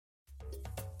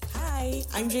Hi,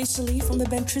 I'm Jason Lee from the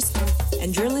band Tristan,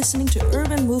 and you're listening to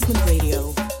Urban Movement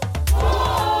Radio.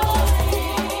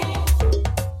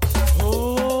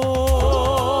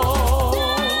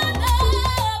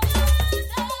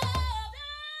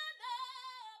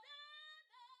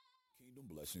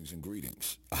 Blessings and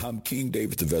greetings. I'm King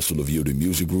David, the vessel of Yielding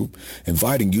Music Group,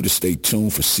 inviting you to stay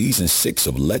tuned for Season 6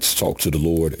 of Let's Talk to the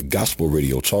Lord Gospel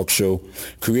Radio Talk Show,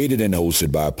 created and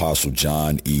hosted by Apostle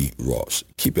John E. Ross.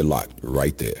 Keep it locked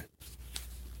right there.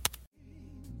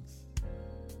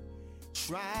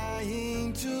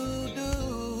 Trying to do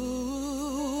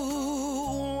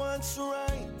what's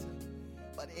right,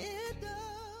 but it does.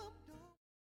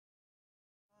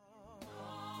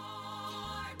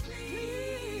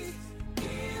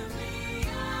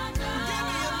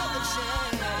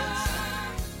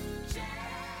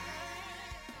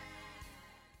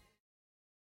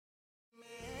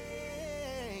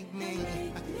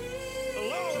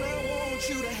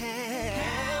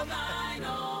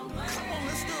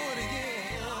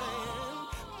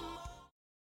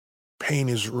 Pain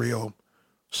is real,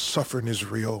 suffering is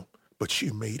real, but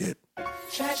you made it.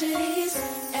 Tragedies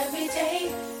every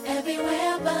day,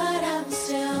 everywhere, but I'm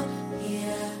still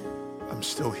here. I'm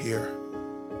still here.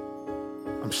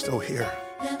 I'm still here.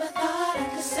 Never thought I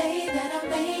could say that I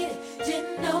made it.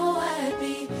 Didn't know I'd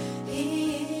be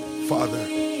here. Father,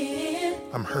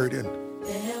 I'm hurting.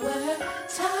 There were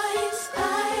times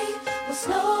I was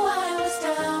low, I was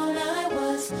down, I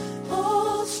was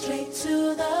pulled straight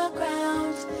to the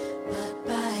ground. But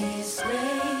by His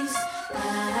grace,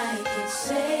 I can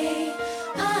say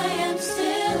I am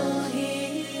still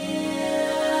here.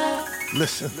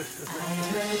 Listen, I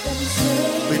heard them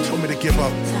say, they told me to give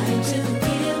up. time to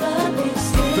give up.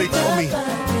 They told me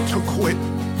to quit.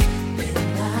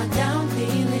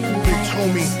 They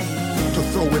told me to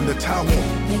throw in the towel.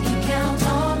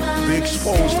 They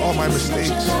exposed all my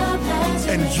mistakes.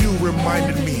 And you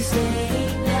reminded me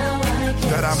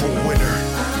that I'm a winner.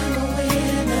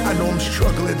 I know I'm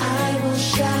struggling,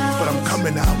 but I'm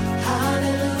coming out.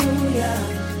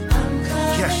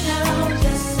 Yes.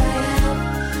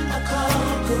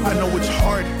 I know it's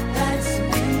hard,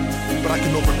 but I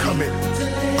can overcome it.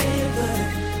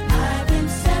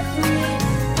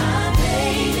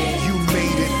 You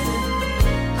made it.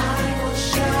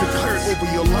 Declare it over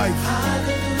your life.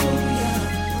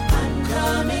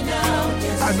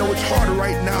 I know it's hard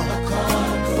right now,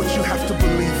 but you have to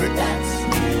believe it.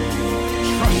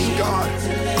 Trust God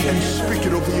and speak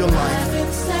it over your life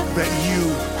that you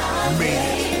made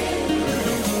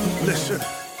it. Listen.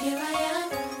 Here I am,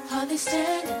 hardly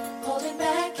standing, holding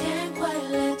back, can't quite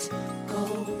let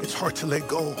go. It's hard to let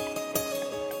go.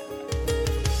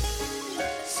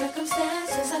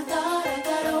 Circumstances I thought I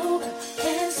got over,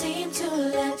 can't seem to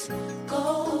let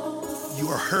go. You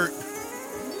are hurt.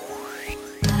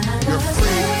 You're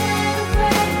afraid.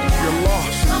 You're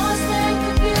lost.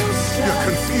 You're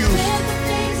confused.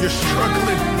 You're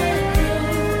struggling.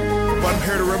 But I'm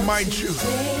here to remind you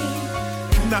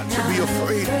not to be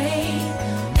afraid.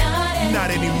 Not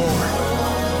anymore.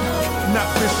 Not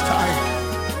this time.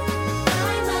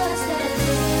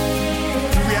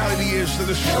 The reality is that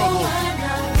the struggle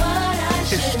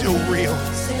is still real.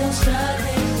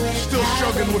 Still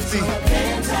struggling with the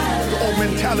old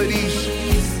mentalities.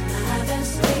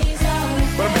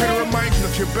 But I'm here to remind you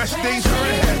that your best days are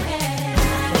ahead.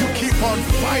 You keep on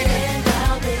fighting.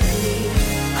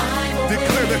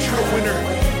 Declare that you're a winner.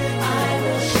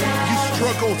 You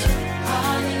struggled,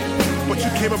 but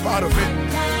you came up out of it.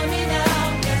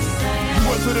 You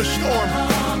went through the storm,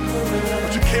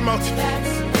 but you came out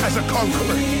as a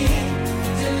conqueror.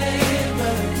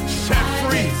 Set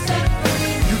free.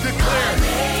 You declare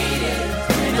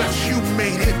that you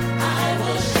made it.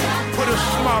 Put a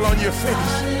smile on your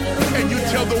face and you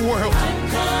tell the world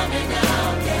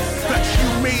that you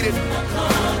made it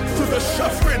through the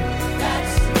suffering,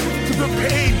 through the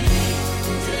pain,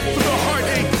 through the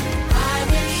heartache.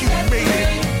 You made it.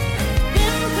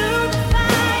 Been through the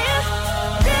fire,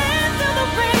 been through the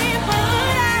rain, but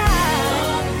I'm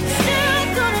still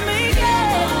gonna make it.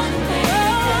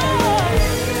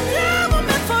 Never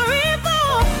meant for evil,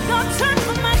 God turned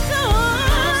for my good.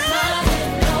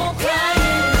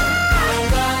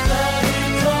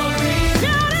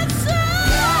 Shout and say,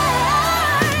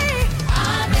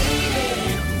 I made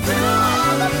it through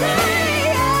all the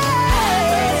pain. I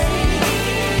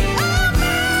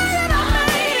made it.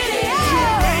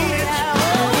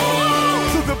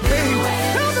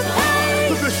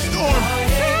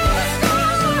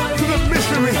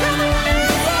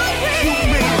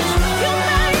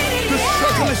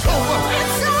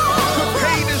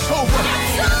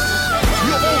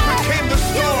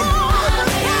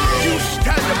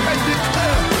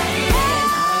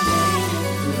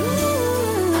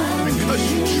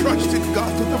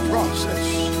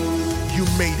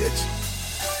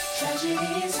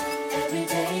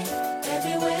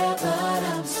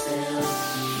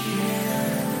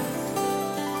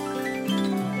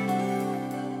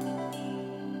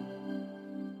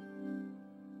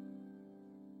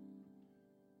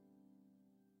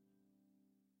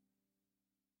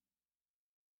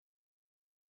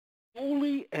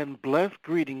 Holy and blessed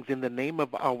greetings in the name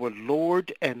of our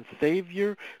Lord and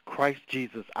Savior, Christ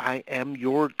Jesus. I am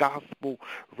your gospel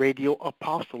radio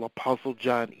apostle, Apostle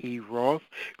John E. Ross,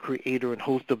 creator and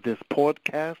host of this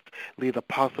podcast, lead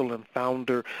apostle and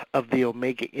founder of the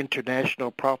Omega International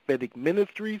Prophetic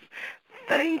Ministries.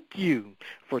 Thank you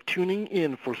for tuning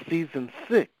in for Season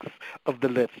 6 of the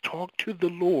Let's Talk to the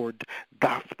Lord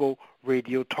Gospel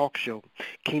Radio Talk Show.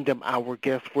 Kingdom Hour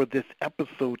guest for this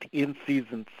episode in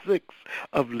Season 6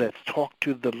 of Let's Talk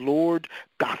to the Lord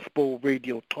Gospel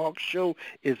Radio Talk Show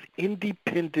is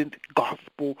independent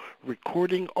gospel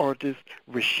recording artist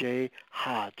Rashay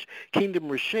Hodge. Kingdom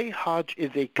Rashay Hodge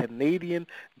is a Canadian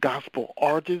gospel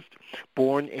artist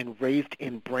born and raised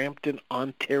in Brampton,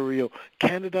 Ontario,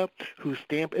 Canada, whose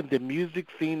stamp in the music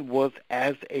scene was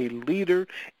as a leader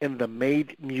in the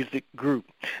Made Music Group.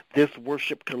 This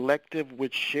worship collective,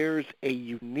 which shares a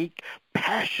unique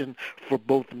passion for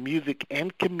both music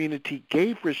and community,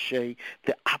 gave Rashay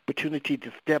the opportunity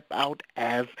to step out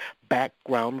as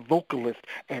background vocalist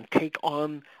and take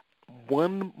on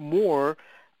one more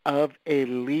of a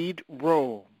lead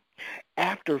role.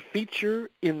 After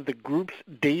feature in the group's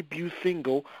debut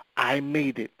single, I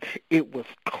Made It, it was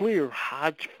clear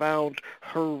Hodge found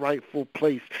her rightful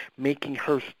place, making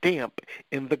her stamp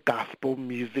in the gospel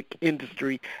music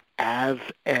industry as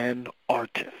an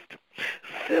artist.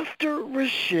 Sister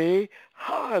Rashay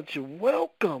Hodge,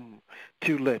 welcome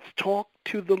to Let's Talk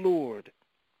to the Lord.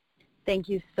 Thank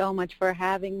you so much for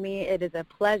having me. It is a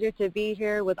pleasure to be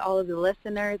here with all of the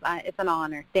listeners. It's an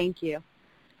honor. Thank you.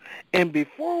 And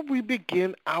before we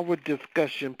begin our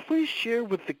discussion, please share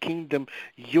with the kingdom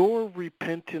your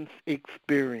repentance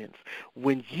experience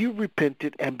when you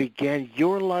repented and began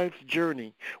your life's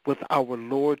journey with our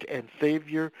Lord and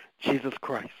Savior, Jesus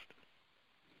Christ.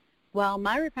 Well,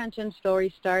 my repentance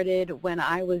story started when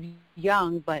I was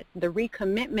young, but the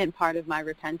recommitment part of my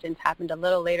repentance happened a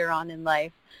little later on in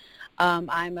life.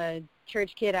 I'm a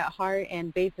church kid at heart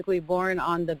and basically born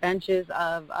on the benches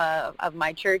of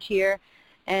my church here.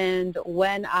 And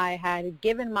when I had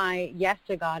given my yes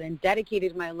to God and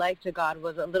dedicated my life to God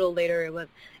was a little later. It was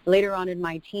later on in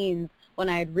my teens when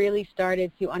I had really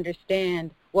started to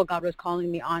understand what God was calling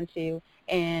me onto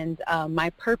and my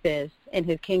purpose in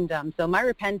his kingdom. So my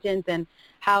repentance and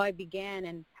how I began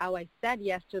and how I said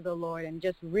yes to the Lord and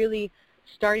just really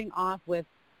starting off with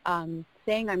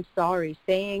saying I'm sorry,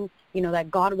 saying,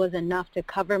 that God was enough to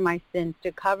cover my sins,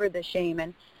 to cover the shame.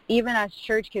 And even as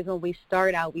church kids, when we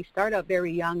start out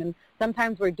very young, and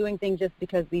sometimes we're doing things just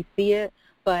because we see it,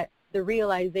 but the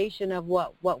realization of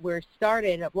what we're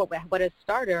started, what is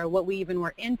started, or what we even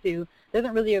were into,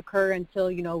 doesn't really occur until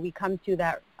we come to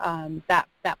that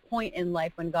point in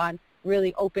life when God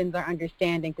really opens our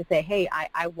understanding to say, hey,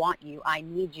 I want you, I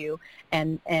need you,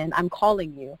 and I'm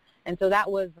calling you. And so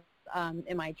that was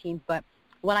in my teens. But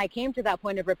when I came to that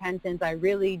point of repentance, I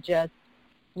really just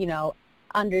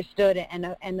understood it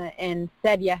and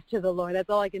said yes to the Lord. That's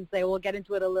all I can say. We'll get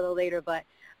into it a little later, but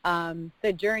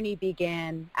the journey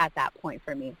began at that point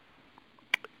for me.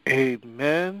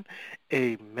 Amen,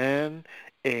 amen,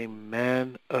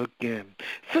 amen again.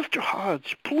 Sister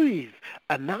Hodge, please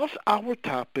announce our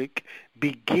topic,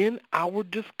 begin our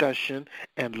discussion,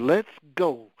 and let's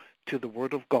go to the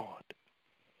Word of God.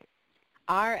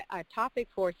 Our topic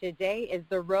for today is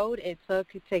the road it took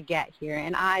to get here,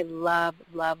 and I love,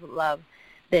 love, love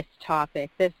this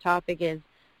topic. This topic is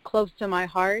close to my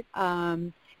heart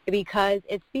because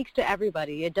it speaks to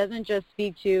everybody. It doesn't just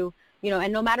speak to,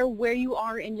 and no matter where you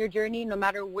are in your journey, no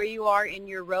matter where you are in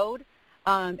your road,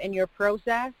 in your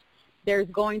process, there's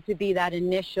going to be that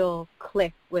initial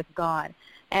click with God.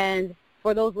 And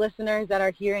for those listeners that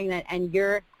are hearing that and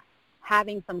you're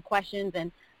having some questions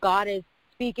and God is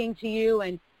speaking to you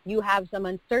and you have some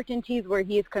uncertainties where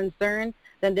he is concerned,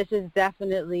 then this is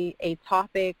definitely a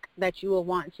topic that you will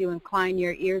want to incline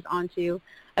your ears onto.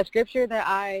 A scripture that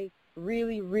I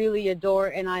really, really adore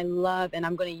and I love, and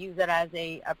I'm going to use it as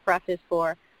a preface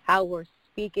for how we're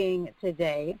speaking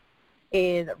today,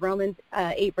 is Romans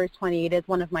 8, verse 28. It's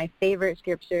one of my favorite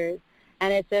scriptures.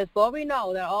 And it says, for we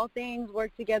know that all things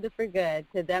work together for good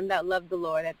to them that love the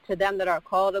Lord, to them that are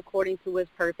called according to his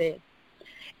purpose.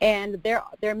 And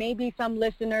there may be some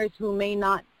listeners who may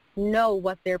not know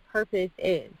what their purpose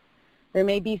is. There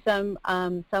may be some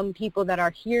people that are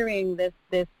hearing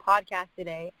this podcast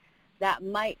today that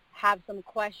might have some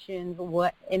questions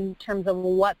in terms of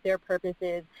what their purpose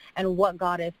is and what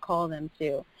God has called them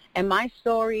to. And my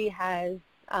story has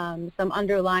some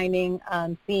underlining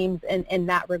themes in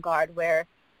that regard where,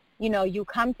 you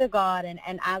come to God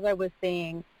and as I was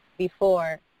saying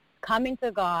before, coming to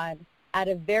God at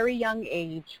a very young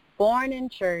age, born in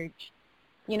church,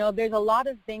 there's a lot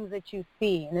of things that you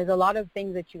see, and there's a lot of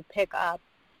things that you pick up,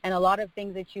 and a lot of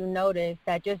things that you notice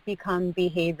that just become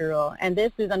behavioral. And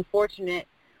this is unfortunate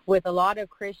with a lot of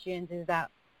Christians, is that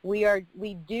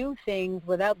we do things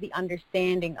without the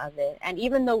understanding of it. And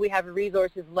even though we have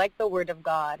resources like the Word of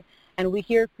God, and we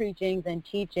hear preachings and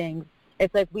teachings,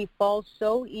 it's like we fall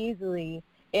so easily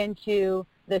into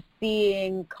the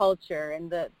seeing culture and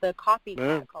the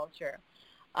copycat culture.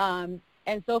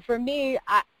 And so for me,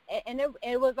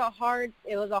 it was a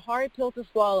hard pill to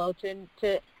swallow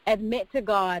to admit to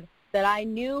God that I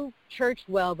knew church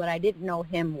well, but I didn't know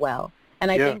Him well.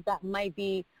 And I think that might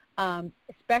be,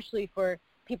 especially for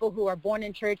people who are born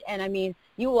in church. And I mean,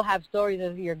 you will have stories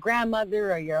of your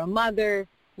grandmother or your mother,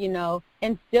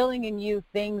 instilling in you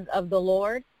things of the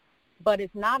Lord. But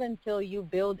it's not until you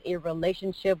build a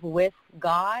relationship with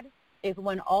God is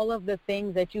when all of the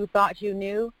things that you thought you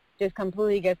knew just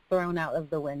completely gets thrown out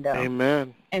of the window.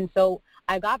 Amen. And so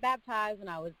I got baptized when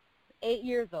I was 8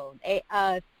 years old.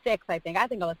 6, I think. I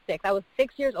think I was 6. I was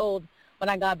 6 years old when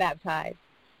I got baptized.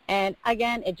 And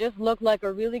again, it just looked like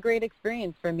a really great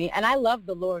experience for me. And I loved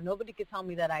the Lord. Nobody could tell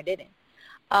me that I didn't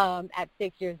at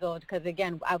 6 years old, because,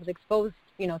 again, I was exposed,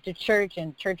 to church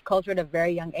and church culture at a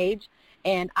very young age.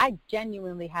 And I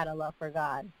genuinely had a love for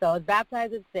God. So I was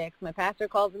baptized at 6. My pastor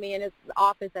calls me in his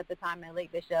office at the time, my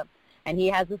late bishop, and he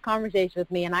has this conversation with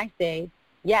me. And I say,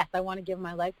 yes, I want to give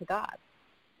my life to God,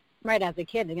 right, as a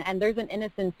kid. And there's an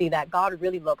innocency that God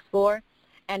really looks for,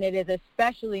 and it is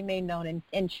especially made known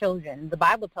in children. The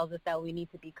Bible tells us that we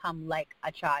need to become like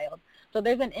a child. So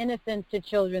there's an innocence to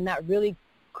children that really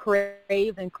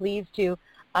craves and cleaves to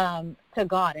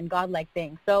God and God-like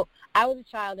things. So I was a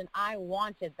child, and I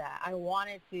wanted that. I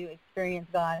wanted to experience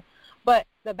God. But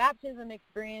the baptism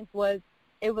experience was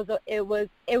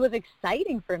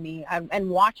exciting for me, and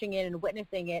watching it and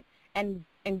witnessing it and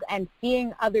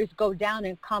seeing others go down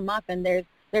and come up, and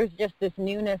there's just this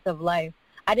newness of life.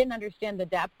 I didn't understand the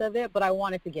depth of it, but I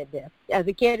wanted to get dipped. As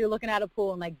a kid, you're looking at a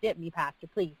pool and like, dip me, Pastor,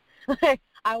 please.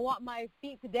 I want my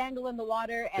feet to dangle in the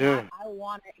water, and I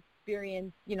want to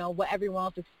experience, what everyone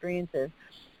else experiences.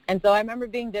 And so I remember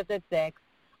being dipped at 6.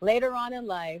 Later on in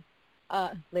life,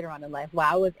 I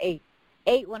was 8.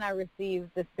 8 when I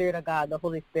received the Spirit of God, the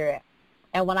Holy Spirit.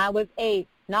 And when I was 8,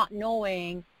 not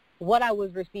knowing what I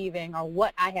was receiving or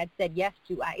what I had said yes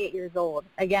to at 8 years old,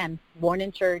 again, born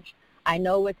in church, I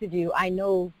know what to do. I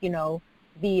know,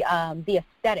 the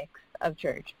aesthetics of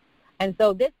church. And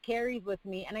so this carries with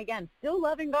me. And again, still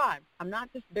loving God.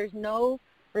 There's no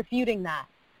refuting that.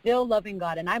 Still loving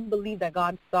God. And I believe that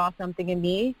God saw something in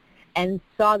me and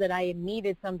saw that I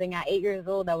needed something at 8 years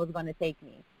old that was going to take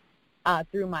me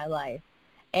through my life.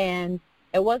 And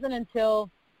it wasn't until,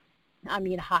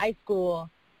 high school,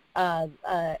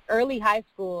 early high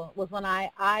school was when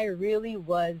I really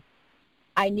was,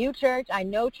 I knew church, I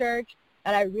know church,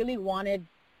 and I really wanted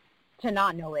to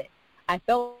not know it. I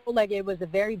felt like it was a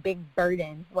very big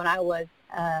burden when I was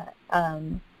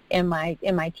in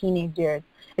my teenage years.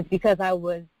 It's because I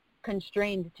was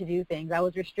constrained to do things. I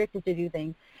was restricted to do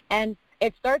things. And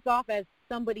it starts off as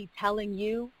somebody telling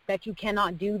you that you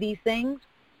cannot do these things.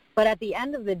 But at the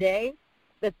end of the day,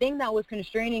 the thing that was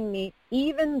constraining me,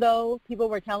 even though people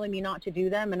were telling me not to do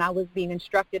them, and I was being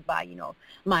instructed by,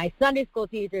 my Sunday school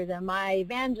teachers and my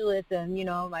evangelists and,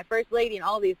 my first lady and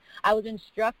all these, I was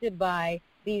instructed by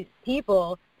these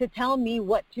people to tell me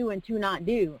what to and to not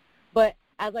do. But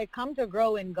as I come to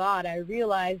grow in God, I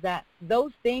realize that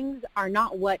those things are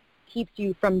not what keeps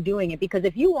you from doing it. Because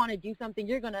if you want to do something,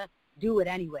 you're going to do it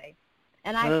anyway.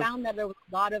 And I found that there was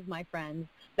a lot of my friends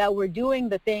that were doing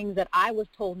the things that I was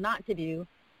told not to do,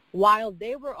 while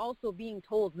they were also being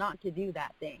told not to do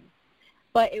that thing.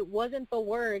 But it wasn't the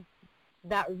word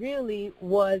that really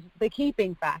was the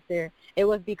keeping factor. It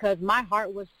was because my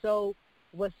heart was so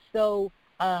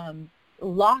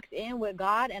locked in with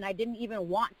God, and I didn't even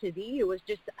want to be. It was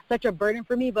just such a burden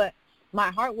for me, but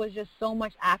my heart was just so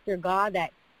much after God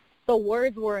that the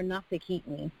words were enough to keep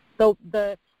me. So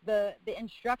the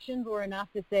instructions were enough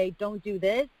to say, don't do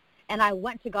this. And I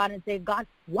went to God and said, God,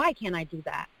 why can't I do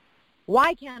that?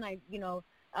 Why can't I,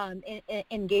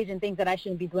 engage in things that I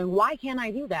shouldn't be doing? Why can't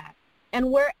I do that?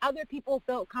 And where other people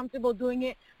felt comfortable doing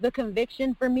it, the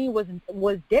conviction for me was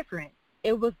different.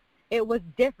 It was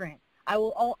different. I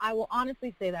will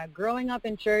honestly say that growing up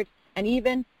in church, and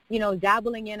even,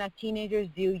 dabbling in as teenagers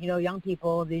do, young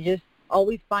people, they just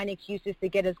always find excuses to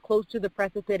get as close to the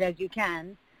precipice as you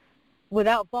can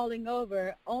without falling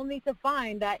over, only to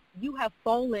find that you have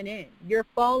fallen in. You're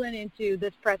fallen into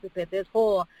this precipice, this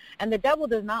hole. And the devil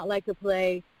does not like to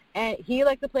play, and he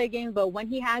likes to play games, but when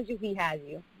he has you, he has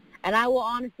you. And I will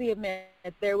honestly admit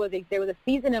that there was a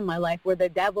season in my life where the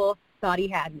devil thought he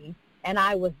had me, and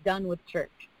I was done with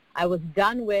church. I was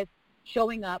done with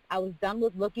showing up. I was done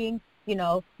with looking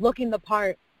the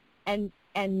part and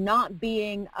not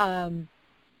being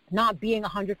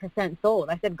 100% sold.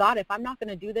 I said, God, if I'm not going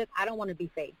to do this, I don't want to be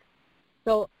fake.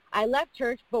 So I left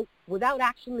church, but without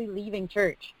actually leaving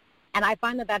church. And I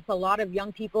find that that's a lot of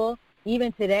young people,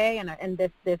 even today, and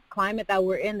this climate that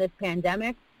we're in, this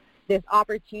pandemic, this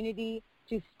opportunity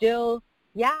to still,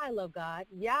 I love God.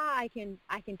 Yeah, I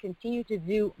can continue to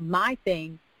do my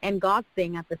thing and God's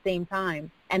thing at the same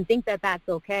time and think that that's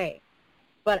okay.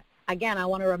 But again, I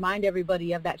want to remind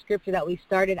everybody of that scripture that we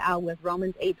started out with,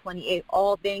 Romans 8:28.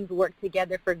 All things work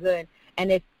together for good.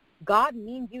 And if God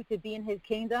means you to be in his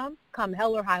kingdom, come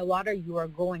hell or high water, you are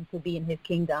going to be in his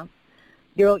kingdom.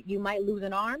 You might lose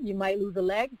an arm, you might lose a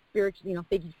leg, spiritually,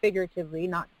 figuratively,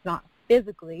 not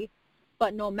physically.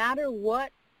 But no matter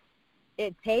what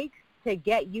it takes to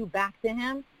get you back to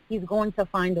him, he's going to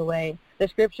find a way. The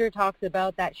scripture talks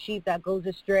about that sheep that goes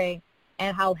astray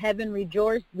and how heaven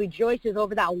rejoices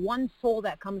over that one soul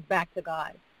that comes back to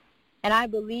God. And I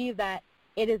believe that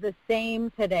it is the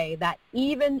same today, that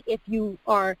even if you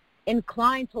are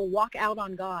inclined to walk out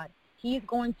on God, he's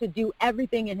going to do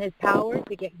everything in his power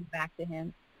to get you back to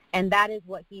him. And that is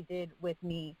what he did with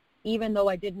me. Even though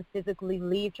I didn't physically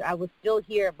leave, I was still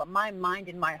here, but my mind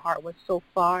and my heart was so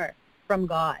far from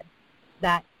God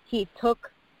that he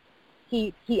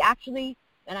actually,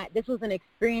 this was an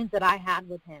experience that I had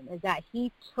with him, is that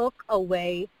he took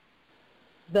away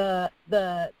the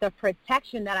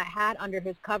protection that I had under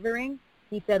his covering.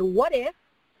 He said, what if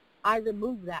I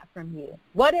remove that from you?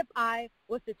 What if I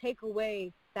was to take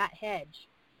away that hedge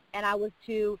and I was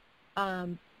to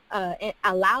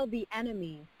allow the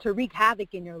enemy to wreak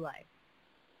havoc in your life?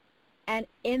 And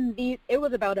it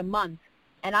was about a month.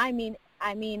 And I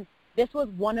mean, this was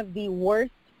one of the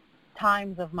worst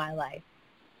times of my life,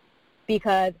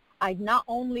 because I not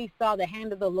only saw the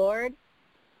hand of the Lord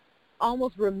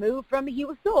almost removed from me, he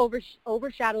was still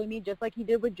overshadowing me, just like he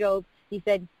did with Job. He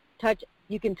said,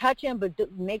 you can touch him, but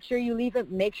make sure you leave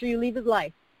his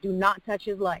life. Do not touch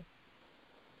his life.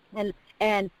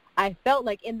 And I felt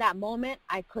like in that moment,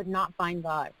 I could not find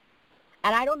God.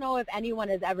 And I don't know if anyone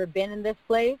has ever been in this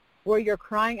place where you're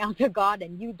crying out to God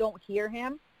and you don't hear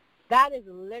him. That is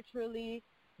literally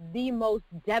the most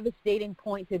devastating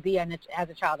point to be as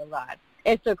a child of God.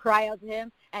 It's to cry out to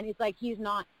him, and it's like he's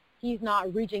not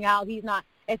reaching out.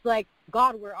 It's like,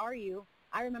 God, where are you?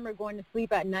 I remember going to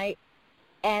sleep at night,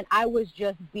 and I was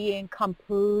just being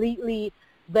completely,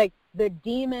 like, the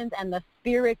demons and the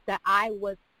spirits that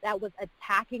was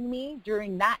attacking me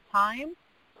during that time.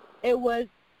 It was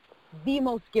the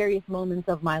most scariest moments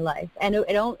of my life. And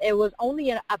it was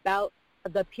only about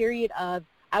the period of,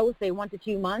 I would say, 1 to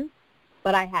 2 months,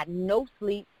 but I had no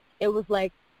sleep. It was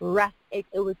like rest. It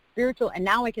was spiritual. And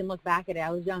now I can look back at it.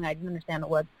 I was young. I didn't understand what it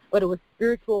was, but it was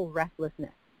spiritual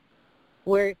restlessness,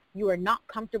 where you are not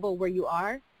comfortable where you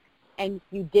are, and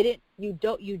you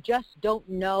just don't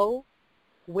know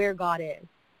where God is.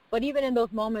 But even in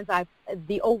those moments,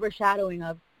 the overshadowing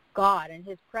of God and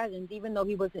his presence, even though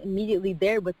he wasn't immediately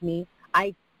there with me,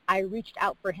 I reached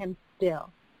out for him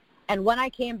still. And when I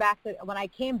came back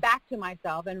to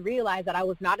myself and realized that I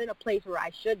was not in a place where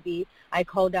I should be, I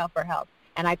called out for help.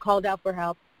 And I called out for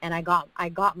help, and I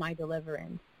got my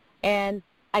deliverance. And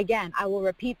again, I will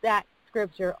repeat that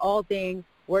scripture, all things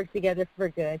work together for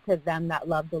good to them that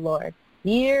love the Lord.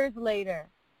 Years later,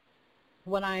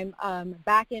 when I'm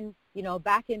back in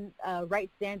right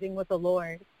standing with the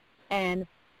Lord, and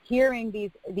hearing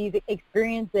these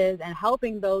experiences and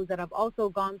helping those that have also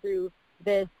gone through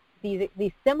these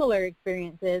similar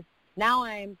experiences, now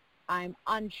I'm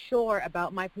unsure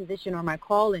about my position or my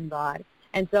call in God.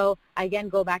 And so I again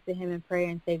go back to him and pray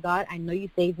and say, God, I know you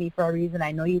saved me for a reason.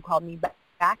 I know you called me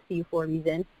back to you for a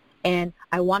reason. And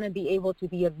I want to be able to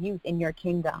be of use in your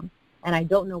kingdom. And I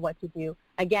don't know what to do.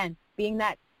 Again, being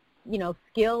that,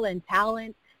 skill and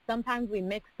talent, sometimes we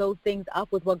mix those things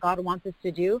up with what God wants us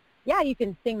to do. Yeah, you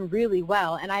can sing really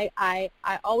well. And I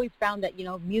always found that,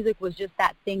 music was just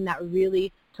that thing that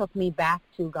really took me back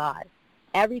to God.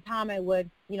 Every time I would,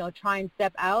 try and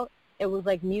step out, it was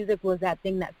like music was that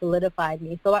thing that solidified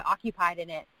me. So I occupied in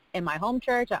it in my home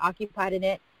church. I occupied in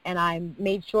it, and I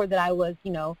made sure that I was,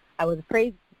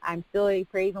 I'm still a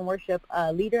praise and worship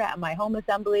leader at my home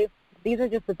assembly. These are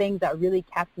just the things that really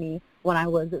kept me when I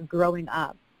was growing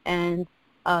up. And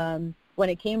when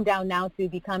it came down now to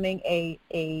becoming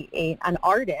an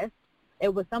artist,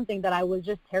 it was something that I was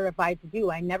just terrified to do.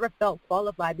 I never felt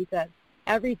qualified, because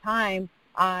every time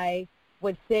I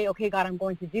would say, okay, God, I'm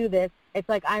going to do this, It's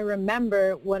like I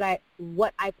remember what I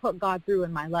put God through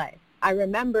in my life. I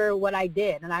remember what I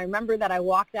did, and I remember that I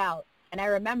walked out, and I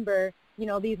remember,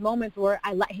 these moments where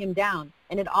I let him down,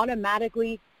 and it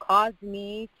automatically caused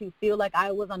me to feel like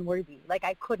I was unworthy, like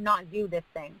I could not do this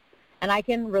thing. And I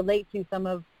can relate to some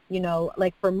of,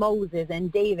 like for Moses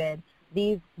and David,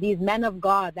 these men of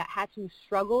God that had to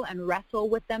struggle and wrestle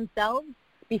with themselves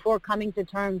before coming to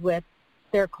terms with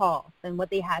their call and what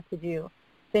they had to do.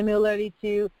 Similarly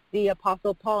to the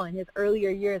Apostle Paul in his earlier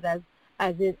years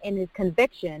in his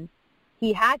conviction,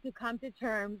 he had to come to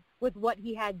terms with what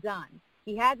he had done.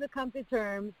 He had to come to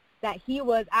terms that he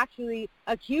was actually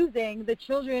accusing the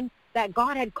children that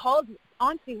God had called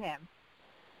onto him.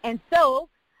 And so,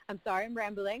 I'm sorry, I'm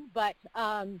rambling, but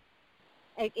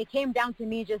it came down to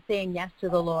me just saying yes to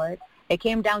the Lord. It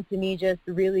came down to me just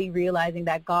really realizing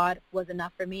that God was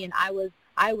enough for me, and I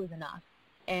was enough.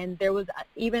 And there was,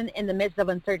 even in the midst of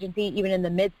uncertainty, even in the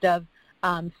midst of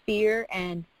fear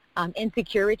and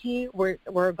insecurity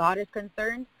where God is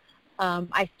concerned,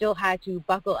 I still had to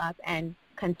buckle up and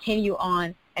continue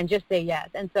on and just say yes.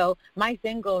 And so my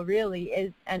single really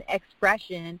is an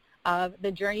expression of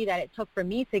the journey that it took for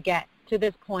me to get to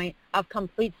this point of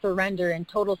complete surrender and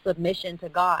total submission to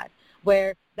God,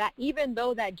 where that even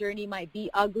though that journey might be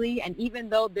ugly, and even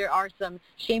though there are some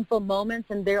shameful moments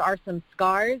and there are some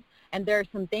scars, and there are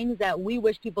some things that we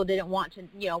wish people didn't want to,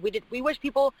 we wish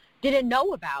people didn't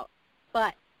know about.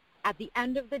 But at the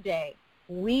end of the day,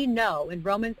 we know in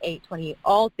Romans 8:20,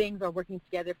 all things are working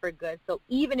together for good. So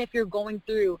even if you're going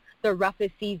through the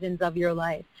roughest seasons of your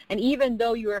life, and even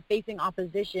though you are facing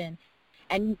opposition,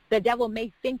 and the devil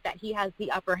may think that he has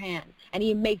the upper hand, and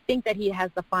he may think that he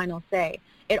has the final say,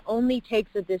 it only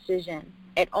takes a decision.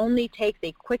 It only takes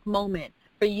a quick moment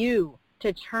for you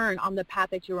to turn on the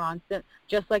path that you're on,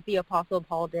 just like the Apostle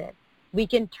Paul did. We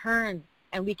can turn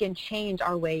and we can change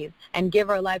our ways and give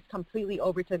our lives completely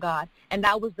over to God. And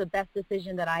that was the best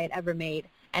decision that I had ever made.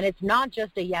 And it's not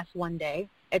just a yes one day.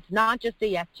 It's not just a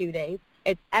yes 2 days.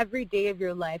 It's every day of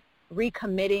your life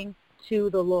recommitting to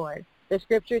the Lord. The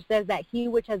scripture says that he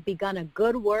which has begun a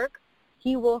good work,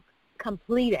 he will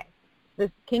complete it.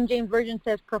 The King James Version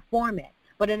says perform it.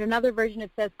 But in another version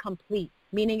it says complete,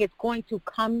 meaning it's going to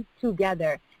come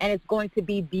together and it's going to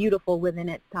be beautiful within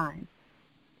its time.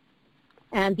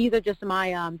 And these are just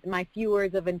my few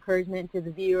words of encouragement to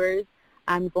the viewers.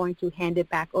 I'm going to hand it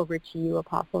back over to you,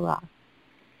 Apostle Ross.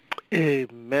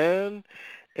 Amen.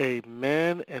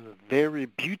 Amen. And very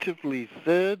beautifully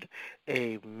said.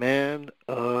 Amen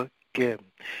again.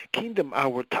 Kingdom,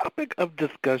 our topic of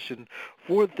discussion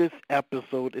for this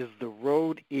episode is the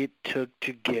road it took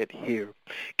to get here.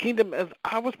 Kingdom, as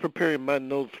I was preparing my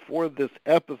notes for this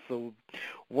episode,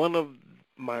 one of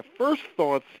my first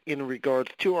thoughts in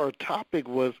regards to our topic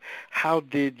was, how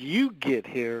did you get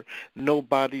here?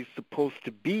 Nobody's supposed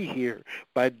to be here,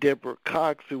 by Deborah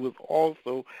Cox, who was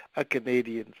also a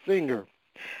Canadian singer.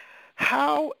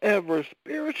 However,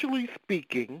 spiritually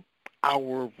speaking,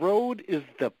 our road is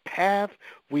the path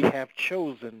we have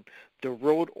chosen. The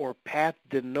road or path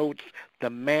denotes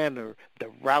the manner, the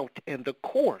route, and the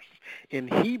course. In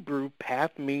Hebrew,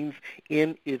 path means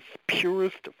in its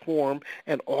purest form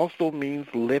and also means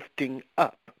lifting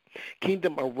up.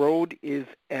 Kingdom, a road is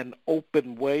an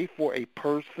open way for a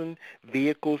person,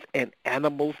 vehicles, and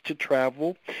animals to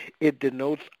travel. It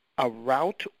denotes a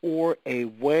route or a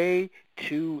way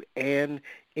to an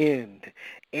end,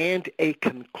 and a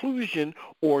conclusion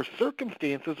or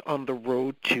circumstances on the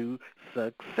road to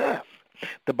success.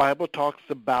 The Bible talks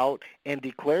about and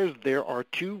declares there are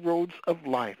two roads of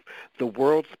life, the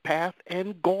world's path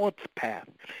and God's path.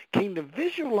 Kingdom,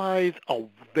 visualize a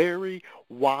very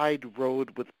wide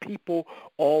road with people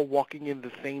all walking in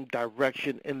the same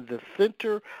direction. In the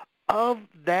center of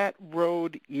that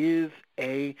road is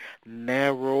a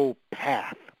narrow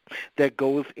path that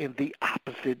goes in the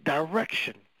opposite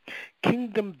direction.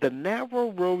 Kingdom, the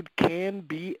narrow road can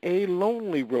be a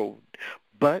lonely road,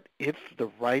 but it's the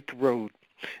right road.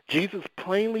 Jesus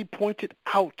plainly pointed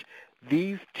out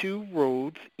these two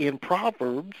roads in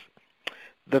Proverbs,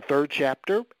 the 3rd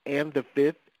chapter, and the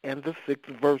 5th and the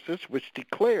 6th verses, which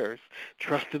declares,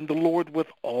 trust in the Lord with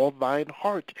all thine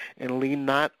heart, and lean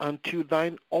not unto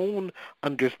thine own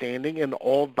understanding. In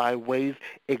all thy ways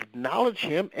acknowledge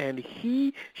him, and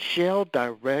he shall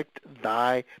direct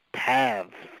thy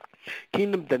paths.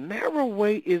 Kingdom, the narrow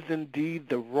way is indeed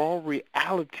the raw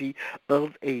reality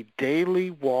of a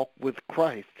daily walk with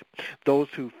Christ. Those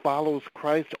who follows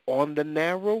Christ on the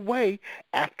narrow way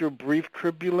after brief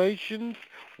tribulations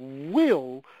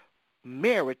will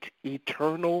merit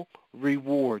eternal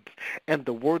rewards. And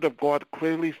the Word of God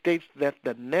clearly states that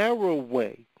the narrow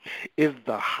way is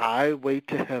the highway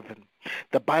to heaven.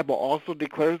 The Bible also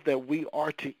declares that we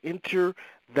are to enter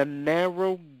the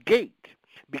narrow gate,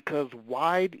 because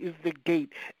wide is the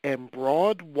gate and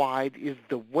broad wide is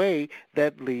the way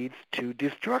that leads to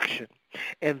destruction,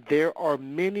 and there are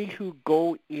many who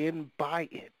go in by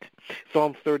it.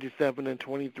 Psalms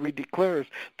 37:23 declares,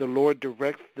 the Lord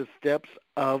directs the steps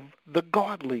of the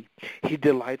godly. He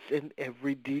delights in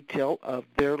every detail of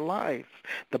their lives.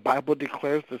 The Bible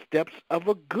declares the steps of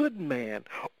a good man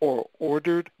are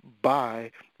ordered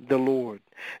by the Lord.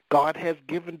 God has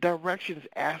given directions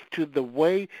as to the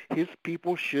way his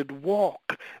people should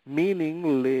walk,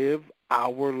 meaning live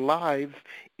our lives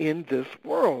in this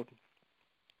world.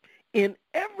 In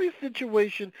every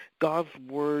situation, God's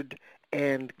Word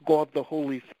and God the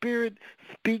Holy Spirit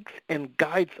speaks and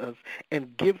guides us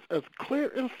and gives us clear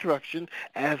instruction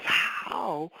as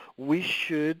how we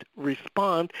should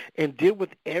respond and deal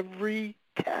with every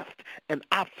test and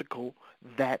obstacle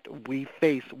that we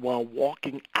face while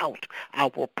walking out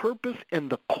our purpose and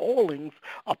the callings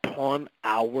upon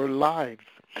our lives.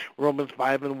 Romans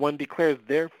 5:1 declares,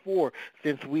 therefore,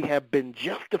 since we have been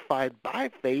justified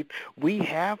by faith, we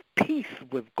have peace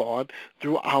with God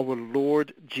through our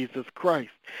Lord Jesus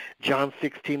Christ. John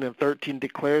 16:13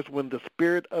 declares, when the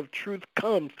Spirit of truth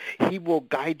comes, he will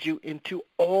guide you into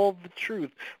all the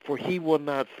truth, for he will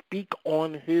not speak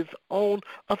on his own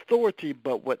authority,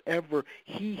 but whatever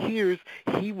he hears,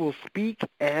 he will speak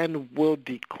and will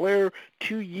declare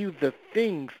to you the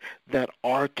things that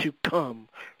are to come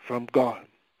from God.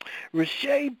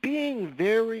 Rashay, being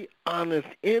very honest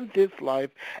in this life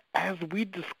as we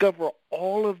discover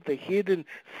all of the hidden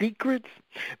secrets,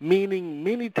 meaning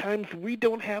many times we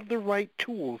don't have the right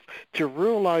tools to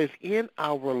realize in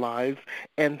our lives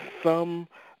and some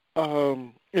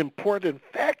important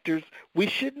factors we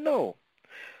should know.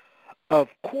 Of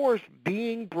course,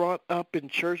 being brought up in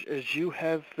church, as you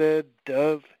have said,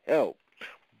 does help.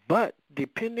 But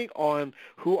depending on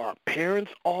who our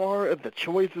parents are and the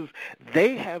choices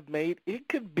they have made, it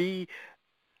could be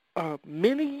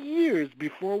many years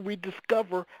before we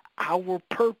discover our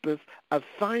purpose,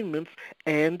 assignments,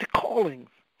 and callings.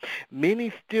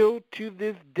 Many still to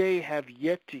this day have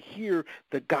yet to hear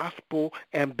the gospel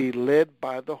and be led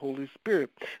by the Holy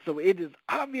Spirit. So it is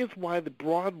obvious why the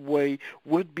broad way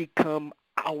would become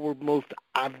our most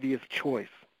obvious choice.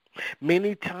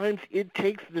 Many times it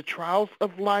takes the trials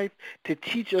of life to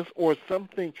teach us, or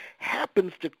something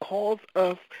happens to cause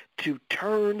us to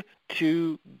turn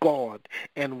to God.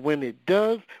 And when it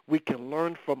does, we can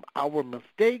learn from our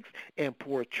mistakes and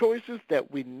poor choices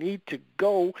that we need to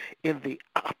go in the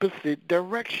opposite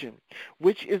direction,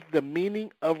 which is the meaning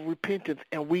of repentance.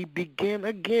 And we begin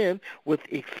again with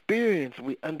experience.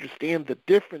 We understand the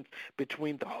difference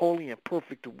between the holy and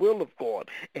perfect will of God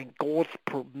and God's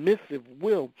permissive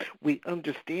will. We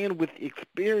understand with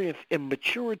experience and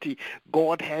maturity,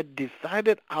 God had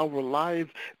decided our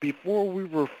lives before we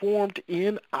were formed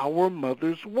in our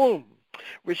mother's womb.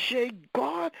 Rashay,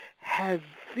 God has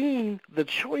seen the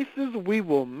choices we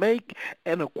will make,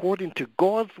 and according to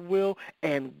God's will,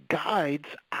 and guides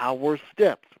our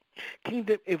steps.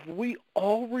 Kingdom, if we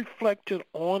all reflected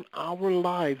on our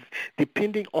lives,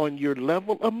 depending on your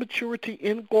level of maturity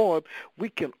in God, we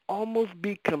can almost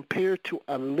be compared to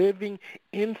a living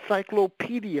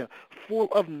encyclopedia full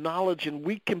of knowledge, and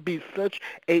we can be such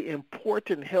an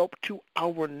important help to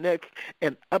our next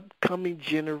and upcoming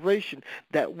generation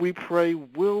that we pray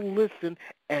will listen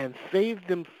and save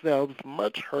themselves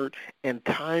much hurt and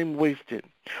time wasted.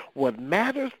 What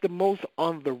matters the most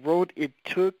on the road it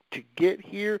took to get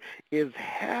here is,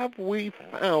 have we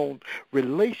found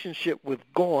relationship with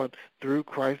God through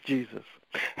Christ Jesus?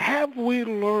 Have we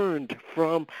learned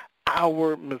from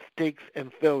our mistakes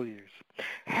and failures?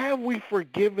 Have we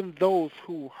forgiven those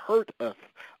who hurt us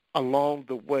along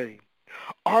the way?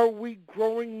 Are we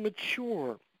growing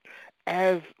mature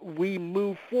as we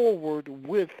move forward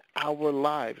with our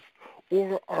lives?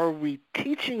 Or are we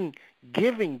teaching,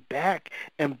 giving back,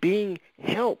 and being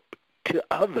help to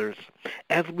others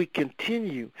as we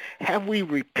continue? Have we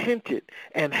repented,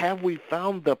 and have we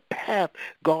found the path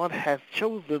God has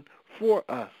chosen for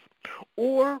us?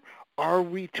 Or are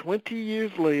we 20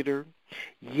 years later,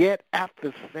 yet at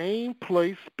the same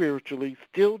place spiritually,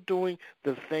 still doing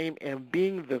the same and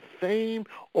being the same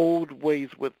old ways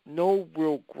with no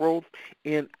real growth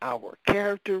in our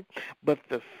character, but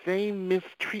the same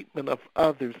mistreatment of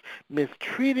others,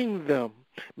 mistreating them,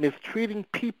 mistreating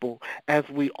people as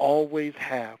we always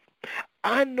have?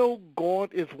 I know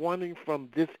God is wanting from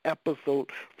this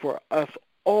episode for us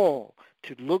all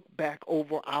to look back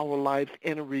over our lives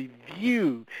and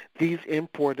review these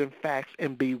important facts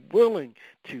and be willing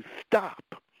to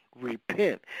stop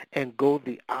repent, and go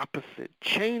the opposite,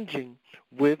 changing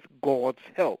with God's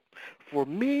help. For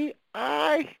me,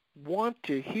 I want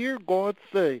to hear God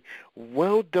say,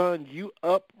 well done, you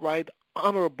upright,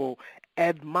 honorable,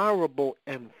 admirable,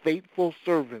 and faithful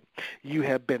servant. You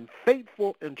have been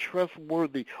faithful and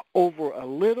trustworthy over a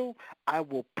little. I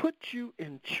will put you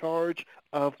in charge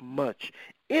of much.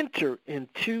 Enter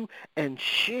into and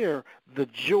share the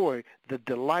joy, the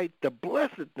delight, the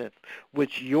blessedness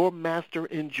which your master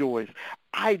enjoys.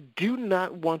 I do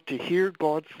not want to hear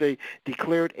God say,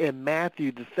 declared in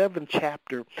Matthew, the 7th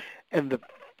chapter, and the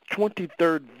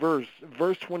 23rd verse,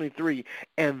 verse 23,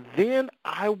 and then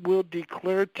I will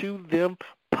declare to them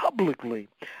publicly,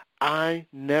 I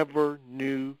never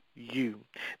knew you.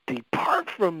 Depart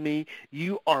from me,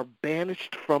 you are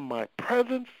banished from my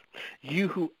presence, you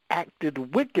who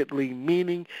acted wickedly,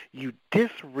 meaning you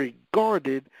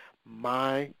disregarded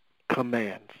my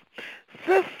commands.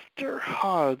 Sister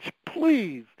Hodge,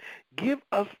 please give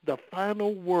us the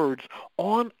final words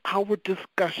on our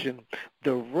discussion,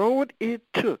 the road it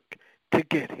took to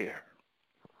get here.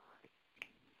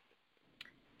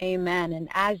 Amen. And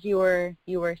as you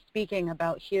were speaking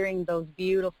about hearing those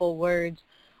beautiful words,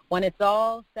 when it's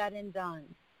all said and done,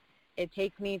 it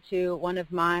takes me to one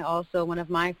of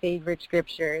my favorite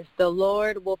scriptures. The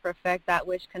Lord will perfect that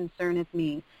which concerneth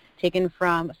me, taken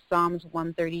from Psalms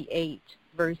 138,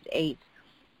 verse 8.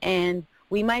 And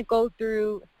we might go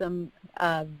through some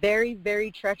very,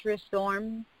 very treacherous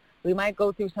storms. We might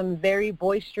go through some very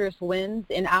boisterous winds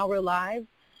in our lives.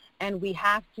 And we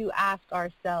have to ask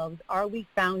ourselves, are we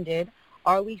founded?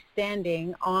 Are we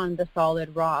standing on the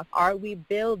solid rock? Are we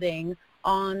building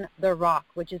on the rock,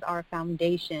 which is our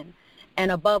foundation?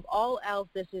 And above all else,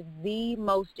 this is the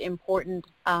most important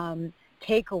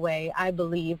takeaway, I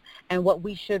believe, and what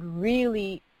we should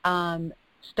really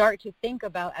start to think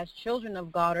about as children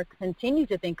of God, or continue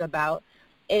to think about,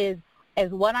 is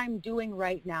what I'm doing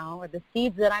right now, or the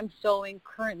seeds that I'm sowing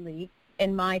currently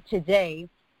in my today,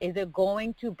 is it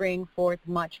going to bring forth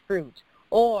much fruit?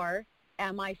 Or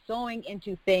am I sowing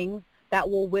into things that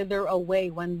will wither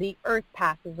away when the earth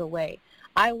passes away?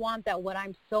 I want that what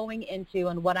I'm sowing into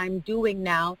and what I'm doing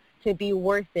now to be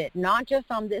worth it, not just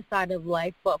on this side of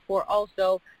life, but for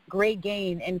also great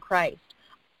gain in Christ.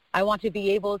 I want to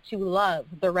be able to love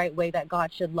the right way that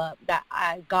God should love, that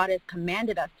God has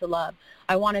commanded us to love.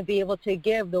 I want to be able to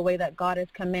give the way that God has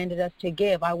commanded us to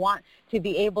give. I want to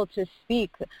be able to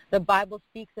speak. The Bible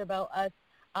speaks about us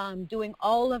doing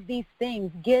all of these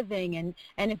things, giving, and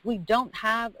if we don't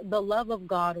have the love of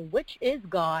God, which is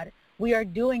God, we are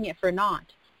doing it for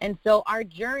naught. And so our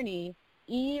journey,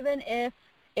 even if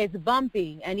it's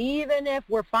bumpy, and even if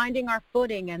we're finding our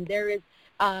footing and there is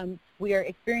we are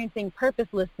experiencing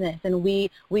purposelessness and we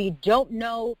don't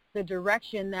know the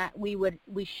direction that we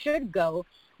should go,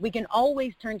 we can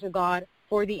always turn to God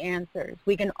for the answers.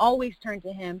 We can always turn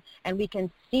to him and we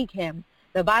can seek him.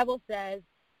 The Bible says,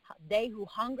 they who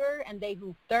hunger and they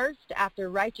who thirst after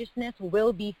righteousness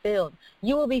will be filled.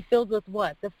 You will be filled with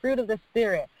what? The fruit of the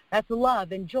Spirit. That's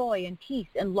love and joy and peace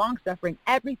and long-suffering,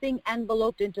 everything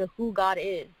enveloped into who God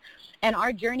is. And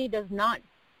our journey does not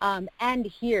end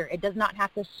here. It does not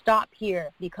have to stop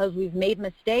here because we've made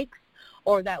mistakes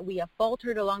or that we have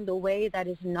faltered along the way. That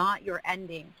is not your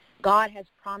ending. God has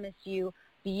promised you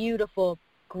beautiful,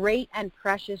 great, and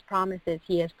precious promises.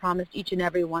 He has promised each and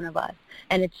every one of us.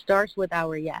 And it starts with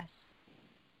our yes.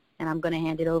 And I'm going to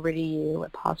hand it over to you,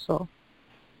 Apostle.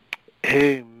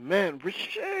 Amen.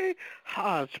 Rashay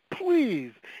Hodge,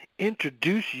 please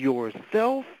introduce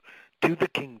yourself to the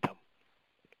kingdom.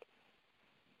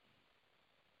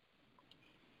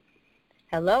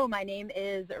 Hello, my name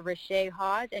is Rashay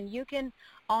Hodge, and you can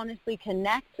honestly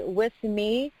connect with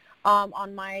me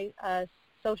on my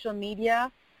social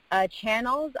media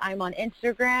channels. I'm on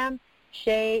Instagram,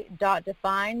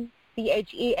 shay.define,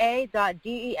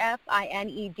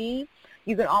 CHEA.DEFINED.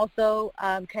 You can also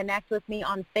connect with me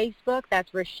on Facebook.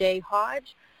 That's Rashay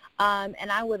Hodge. And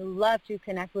I would love to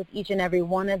connect with each and every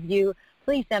one of you.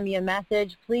 Please send me a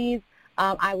message. Please,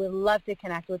 I would love to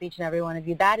connect with each and every one of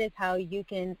you. That is how you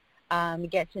can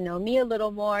get to know me a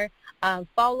little more.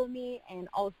 Follow me, and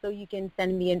also you can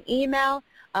send me an email,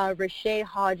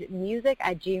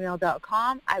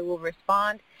 RashayHodgeMusic@gmail.com. I will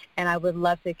respond, and I would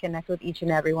love to connect with each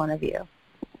and every one of you.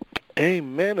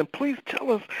 Amen. And please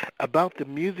tell us about the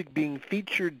music being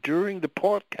featured during the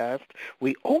podcast.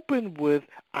 We opened with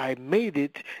I Made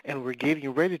It, and we're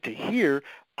getting ready to hear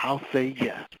I'll Say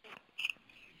Yes.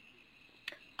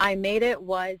 I Made It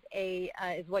was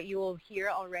is what you will hear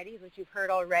already, is what you've heard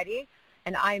already.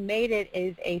 And I Made It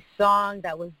is a song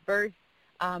that was birthed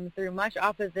through much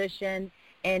opposition.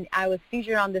 And I was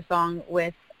featured on the song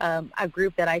with a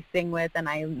group that I sing with and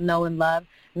I know and love,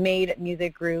 Made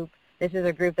Music Group. This is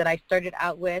a group that I started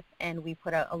out with, and we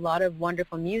put out a lot of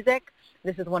wonderful music.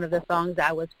 This is one of the songs that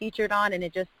I was featured on, and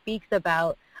it just speaks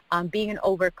about being an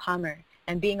overcomer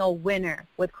and being a winner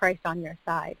with Christ on your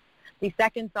side. The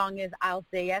second song is I'll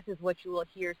Say Yes, is what you will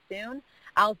hear soon.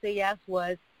 I'll Say Yes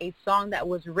was a song that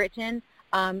was written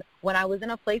when I was in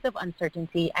a place of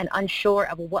uncertainty and unsure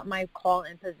of what my call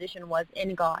and position was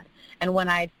in God. And when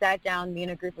I had sat down, me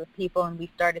and a group of people, and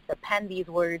we started to pen these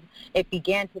words, it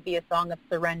began to be a song of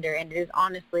surrender. And it is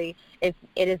honestly, it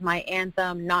is my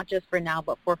anthem, not just for now,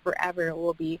 but for forever it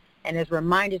will be, and has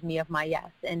reminded me of my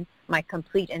yes and my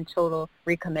complete and total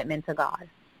recommitment to God.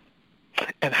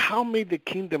 And how may the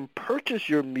Kingdom purchase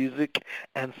your music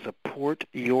and support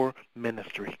your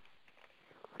ministry?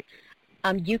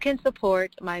 You can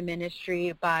support my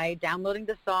ministry by downloading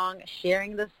the song,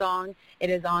 sharing the song.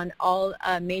 It is on all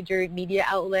major media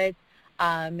outlets.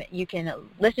 You can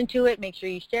listen to it. Make sure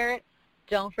you share it.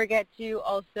 Don't forget to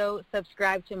also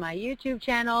subscribe to my YouTube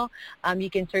channel.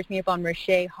 You can search me up on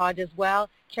Rashay Hodge as well.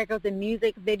 Check out the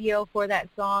music video for that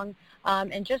song,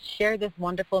 and just share this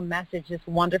wonderful message, this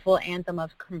wonderful anthem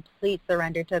of complete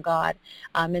surrender to God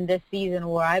in this season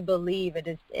where I believe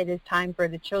it is time for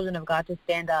the children of God to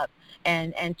stand up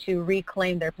and to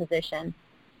reclaim their position.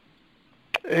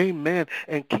 Amen.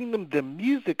 And Kingdom, the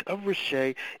music of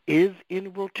Rashay is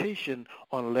in rotation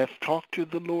on Let's Talk to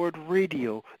the Lord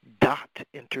Radio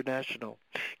 .international.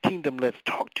 Kingdom, Let's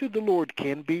Talk to the Lord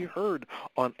can be heard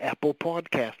on Apple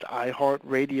Podcast,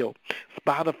 iHeartRadio,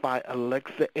 Spotify,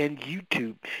 Alexa, and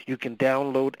YouTube. You can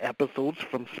download episodes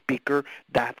from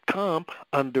Speaker.com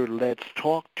under Let's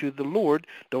Talk to the Lord.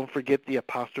 Don't forget the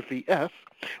apostrophe S.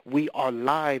 We are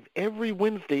live every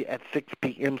Wednesday at 6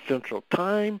 p.m. Central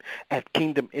Time at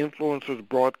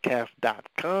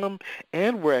KingdomInfluencersBroadcast.com,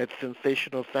 and we're at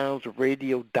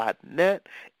SensationalSoundsRadio.net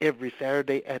every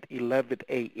Saturday at 11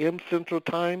 a.m. Central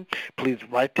Time. Please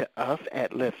write to us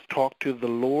at Let's Talk to the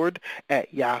Lord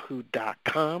at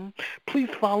yahoo.com. Please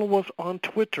follow us on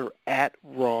Twitter at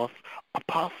Ross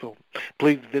Apostle.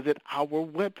 Please visit our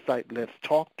website, Let's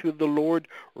Talk to the Lord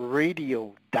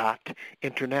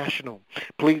Radio.international.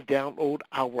 Please download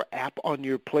our app on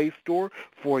your Play Store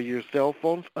for your cell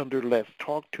phones under Let's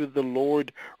Talk to the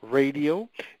Lord Radio.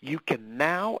 You can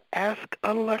now ask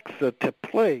Alexa to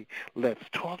play Let's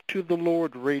Talk to the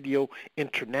Lord Radio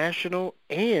International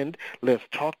and Let's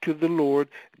Talk to the Lord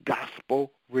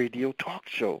Gospel Radio Talk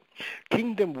Show.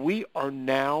 Kingdom, we are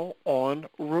now on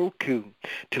Roku.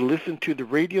 To listen to the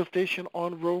radio station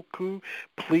on Roku,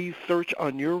 please search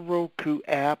on your Roku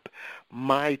app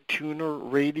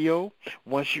MyTuner Radio.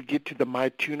 Once you get to the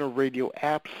MyTuner Radio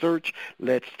app, search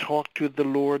Let's Talk to the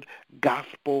Lord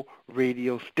Gospel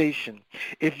Radio Station.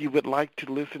 If you would like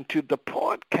to listen to the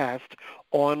podcast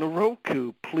on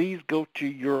Roku, please go to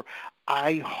your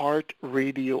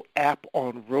iHeartRadio app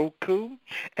on Roku,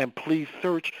 and please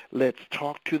search Let's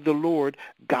Talk to the Lord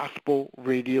Gospel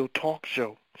Radio Talk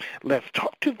Show. Let's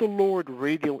Talk to the Lord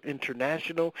Radio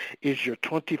International is your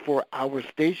 24-hour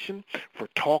station for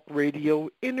talk radio,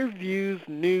 interviews,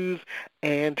 news,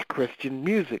 and Christian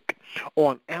music.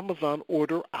 On Amazon,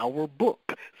 order our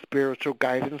book, Spiritual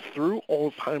Guidance Through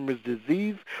Alzheimer's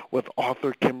Disease, with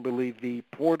author Kimberly V.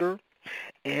 Porter.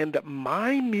 And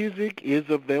my music is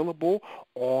available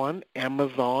on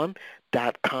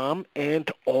Amazon.com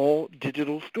and all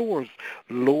digital stores.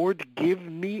 Lord, Give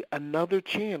Me Another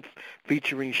Chance,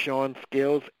 featuring Sean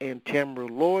Scales and Tamara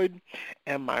Lloyd.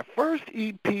 And my first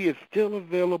EP is still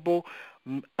available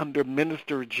under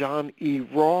Minister John E.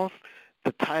 Ross.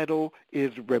 The title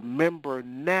is Remember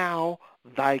Now,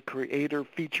 Thy Creator,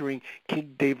 featuring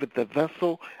King David the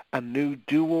Vessel, a new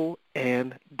duo,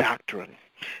 and Doctrine.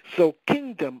 So,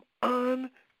 Kingdom,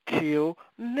 until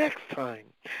next time,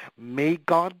 may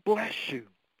God bless you.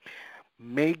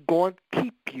 May God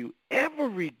keep you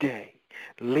every day,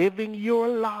 living your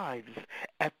lives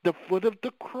at the foot of the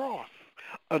cross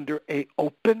under an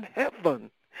open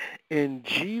heaven. In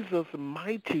Jesus'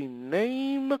 mighty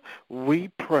name we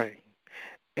pray.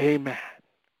 Amen.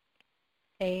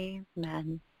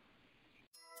 Amen.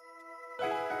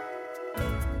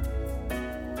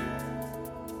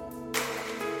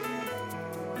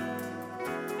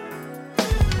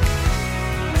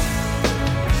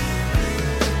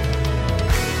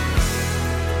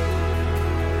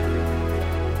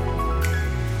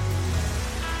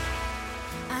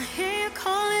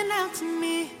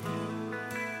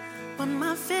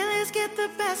 My feelings get the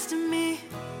best of me.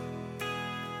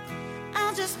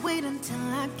 I'll just wait until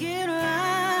I get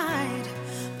right,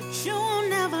 but you won't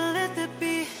never let that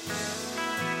be.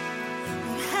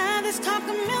 We've had this talk a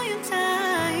million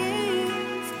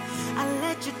times,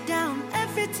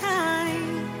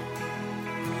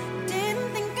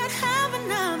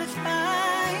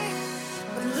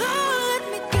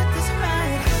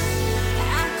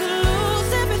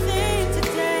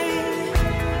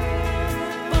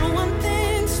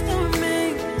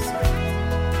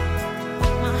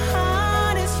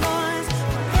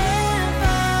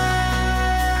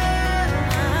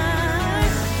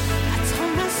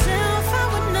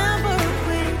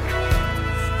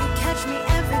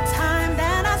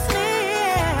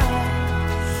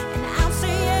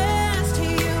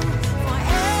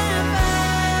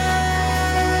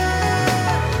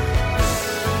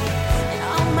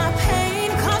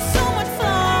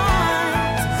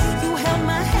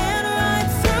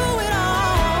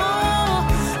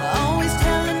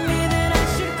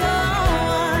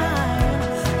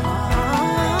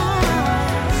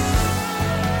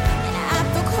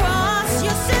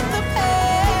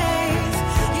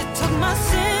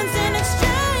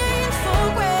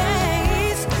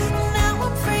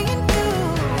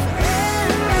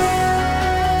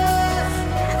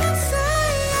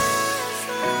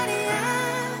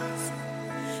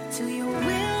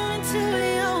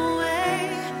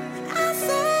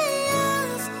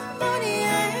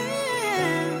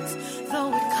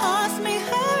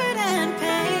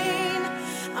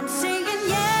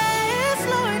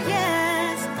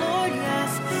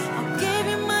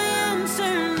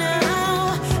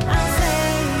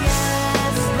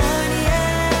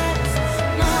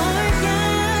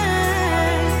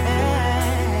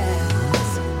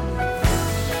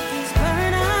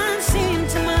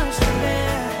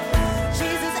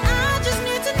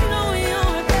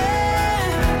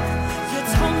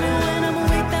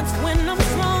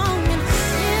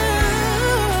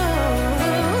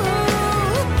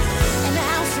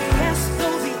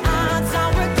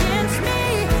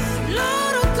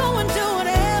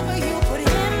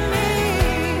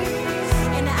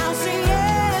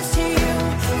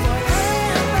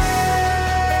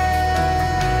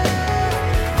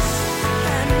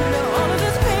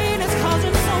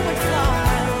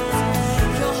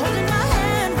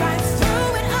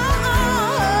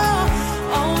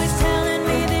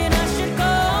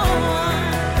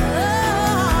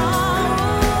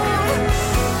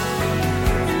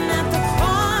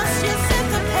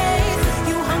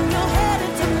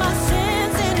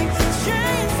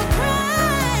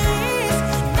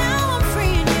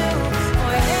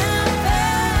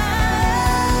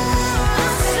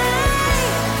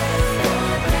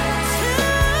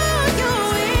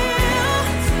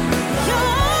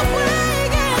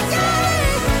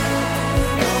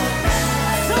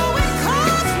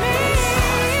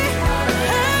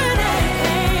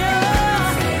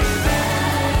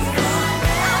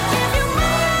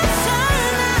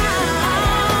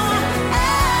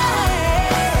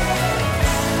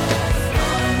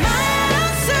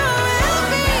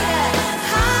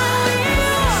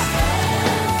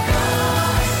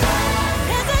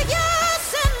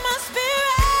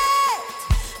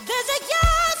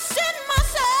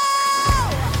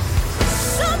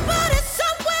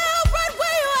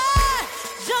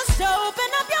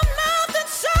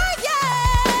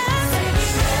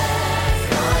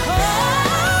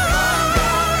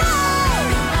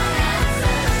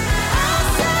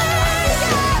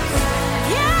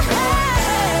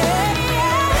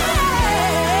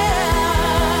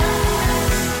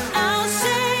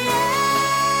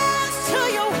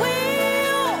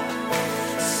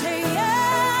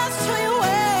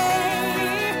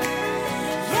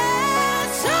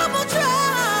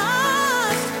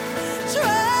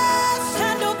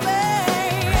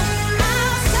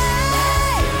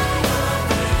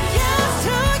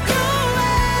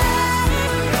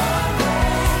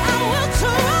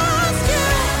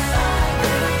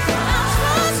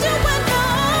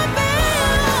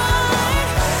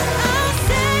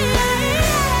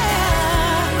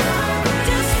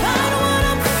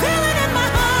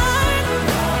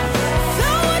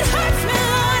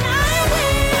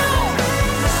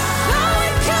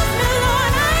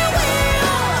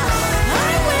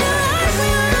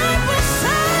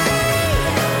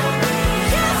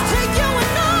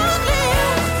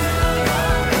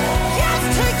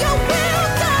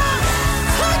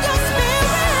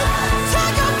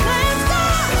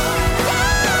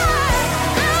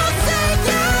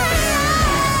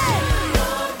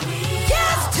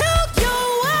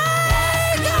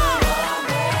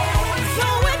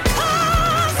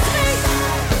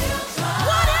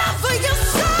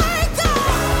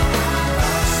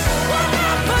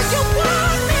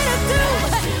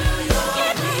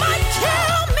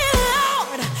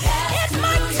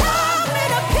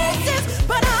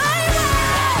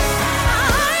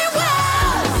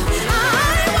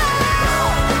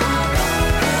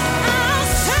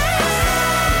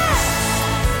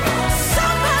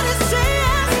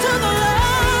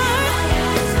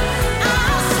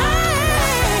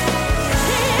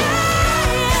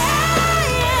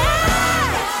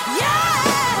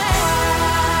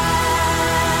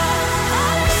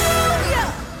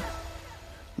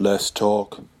 Less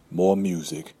talk, more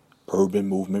music. Urban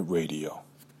Movement Radio.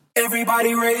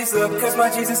 Everybody raise up, cause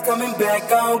my Jesus coming back.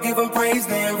 I don't give him praise,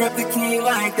 then rep the king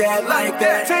like that, like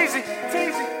that. Teasy,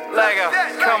 Lego,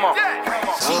 come on.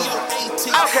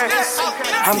 Okay.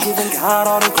 I'm giving God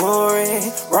all the glory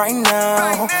right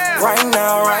now, right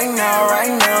now, right now,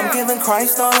 right now. I'm giving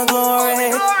Christ all the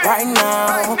glory right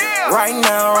now, right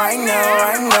now, right now,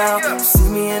 right now. See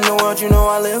me in the world, you know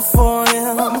I live for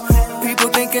him. People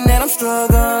thinking that I'm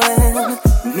struggling.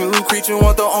 New creature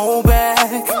want the old back.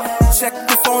 Check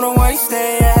the phone on where you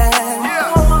stay at.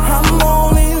 I'm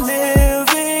only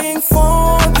living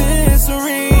for this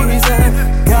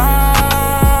reason.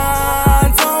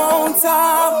 God's on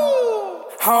top.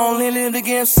 I only live to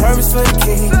give service for the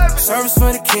king. Service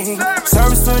for the king.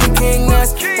 Service for the king.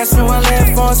 That's who I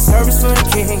live for. Service for the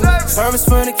king. Service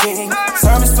for the king.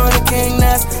 Service for the king.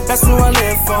 That's who I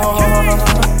live for.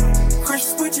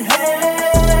 Chris, put your hands.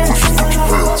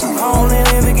 I only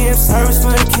live to give service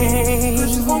for the king.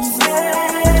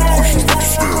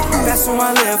 That's who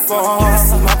I live for.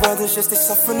 My brothers just they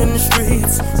suffering in the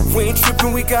streets. We ain't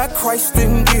tripping, we got Christ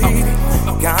indeed.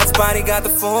 God's body got the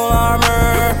full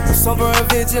armor. Sober and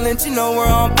vigilant, you know we're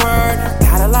on burn.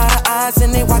 Got a lot of eyes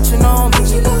and they watching on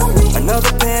me.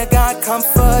 Another pair, God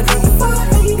comfort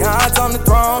me. God's on the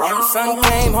throne. Son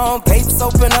came home, gates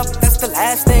open up. That's the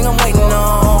last thing I'm waiting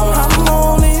on. I'm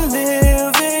only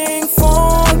living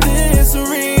for this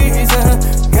reason.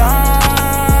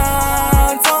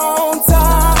 God's on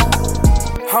top.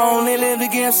 I only live to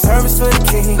give service for the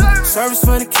king. Service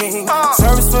for the king.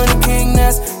 Service for the king.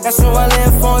 That's who I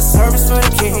live for. Service for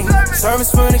the king.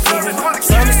 Service for the king.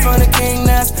 Service for the king.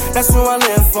 That's who I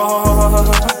live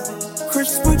for.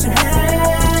 Chris, put your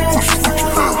hands.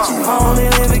 I only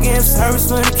live to give service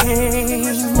for the king.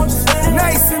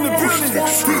 Nice in the building.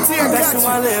 That's who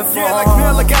I live for. Yeah, like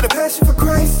Mel, I got a passion for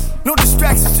Christ. No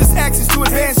distractions, just actions to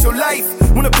advance your life.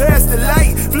 Wanna pass the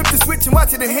light, flip the switch and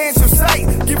watch it enhance your sight.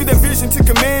 Give you that vision to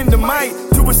command the might,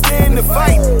 to withstand the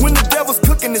fight. When the devil's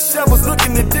cooking, the shovel's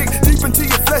looking to dig deep into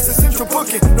your flesh, the central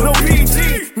booking. No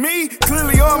PG, me,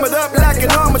 clearly armored up like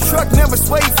an armored truck. Never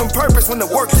sway from purpose when the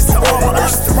work is to armor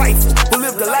us. The rifle will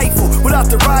live the lifeful without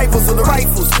the rivals or the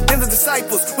rifles. And the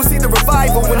disciples will see the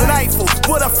revival when an eyeful.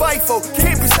 What I fight for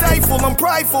can't be stifled. I'm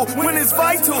prideful when it's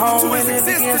vital to his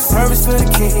existence. Service for the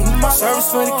king. Service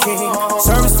for the king.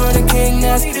 Service for the king.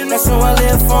 That's who I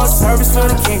live for. Service for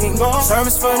the king.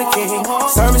 Service for the king.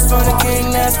 Service for the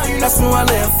king. That's who I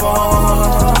live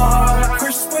for.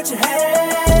 Chris, put your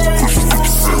hands.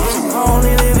 I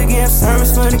only live to give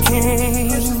service for the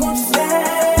king.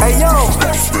 Hey yo,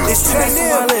 it's Trinity.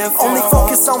 Only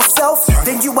focus on self,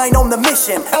 then you ain't on the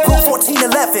mission. Rule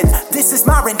 14:11, this is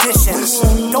my rendition.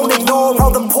 Don't ignore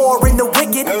all the poor and the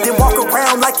wicked, then walk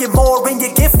around like you're more and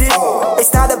you're gifted.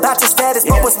 It's not about your status,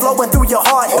 but what's flowing through your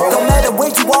heart. No matter where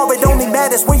you are, it only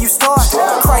matters where you start.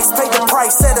 Christ paid the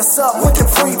price, set us up with the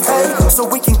prepay, so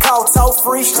we can call toll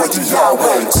free straight to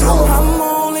Yahweh. I'm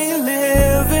only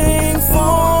living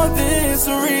for this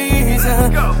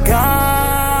reason.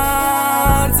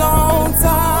 God's on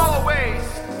top.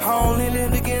 I only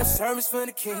live to give service for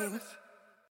the king.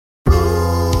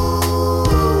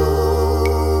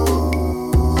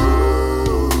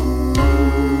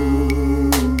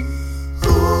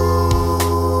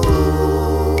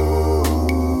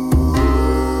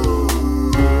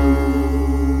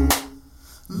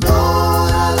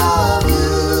 Lord, I love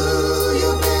you.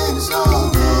 You've been so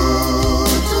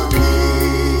good to me.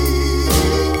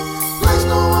 There's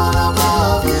no one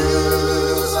above you.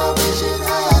 Salvation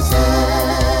has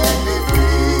set me free. It's not about your status, but what's flowing through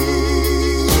your heart. No matter where you are, it only matters where you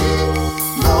start. Christ paid the price, set us up with the prepay, so we can call toll free straight to Yahweh. There's no one above you. Salvation has set me free.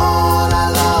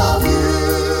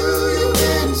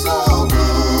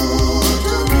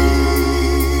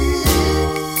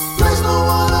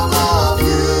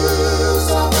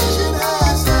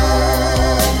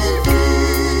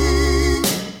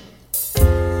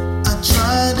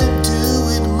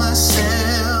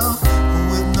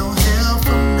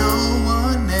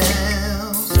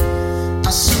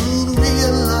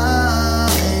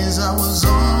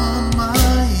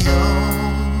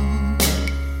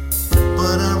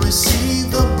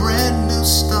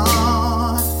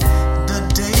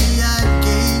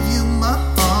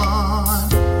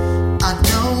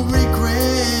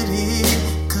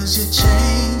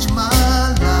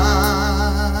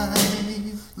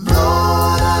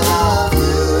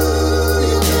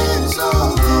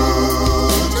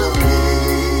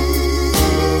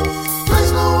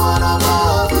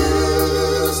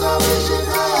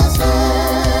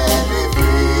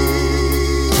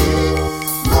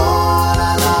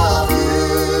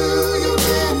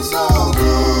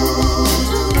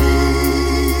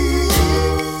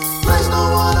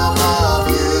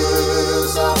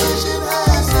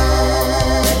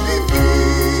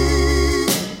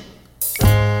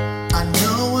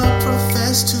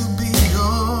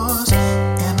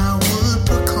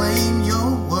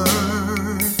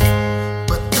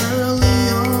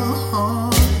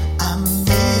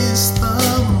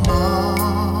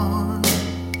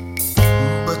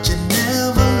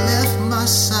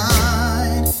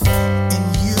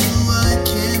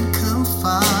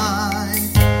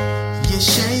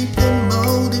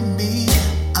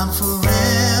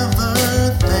 forever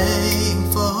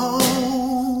thankful.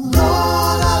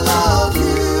 Lord, I love you.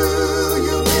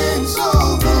 You've been so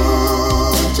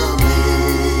good to me.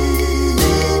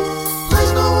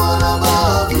 There's no one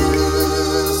above you.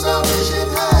 Salvation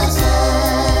has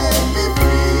set me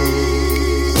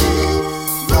free.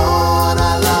 Lord, I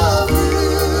love you.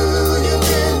 You've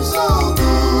been so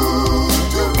good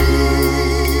to me.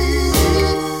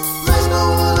 There's no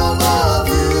one above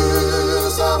you.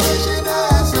 Salvation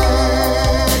has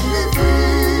set me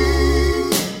free.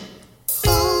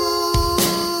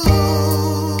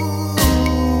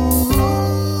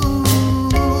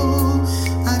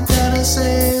 I gotta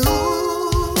say,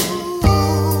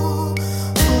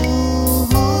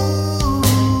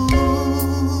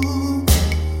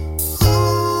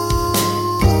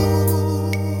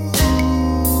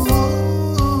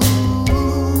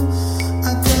 I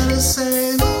gotta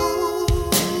say,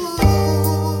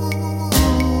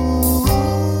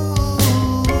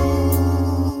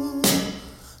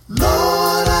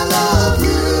 Lord, I love you.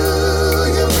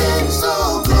 You've been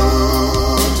so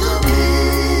good to me.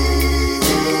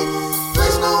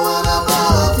 There's no one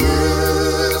above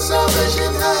you.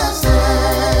 Salvation has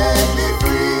set me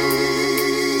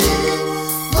free.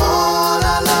 Lord, I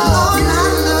love you.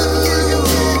 You've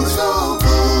been so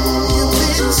good. You've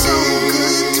been so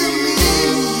good to me.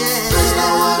 Yeah. There's no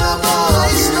one above you.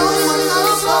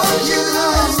 Salvation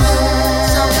has set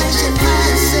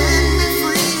me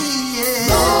free.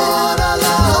 Yeah. Lord, I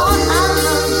love you.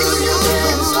 You've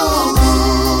been so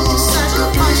good. You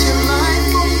sacrificed your life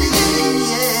for me.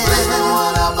 Yeah. There's no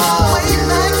one above way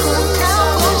back on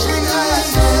Calvary,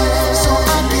 so I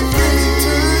can live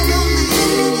eternally.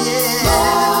 Yeah.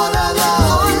 Lord, I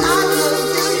love you.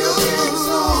 You've been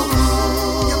so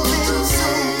good. You've been so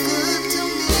good to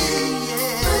me.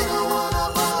 Yeah. There's no one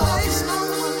above you.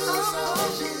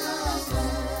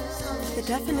 The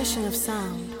definition of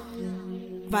sound: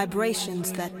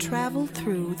 vibrations that travel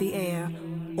through the air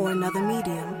or another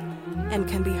medium and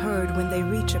can be heard when they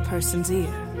reach a person's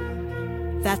ear.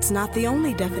 That's not the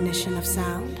only definition of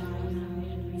sound.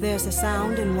 There's a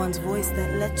sound in one's voice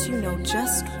that lets you know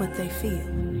just what they feel.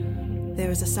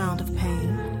 There is a sound of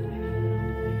pain,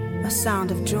 a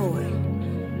sound of joy,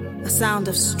 a sound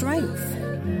of strength,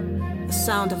 a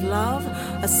sound of love,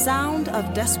 a sound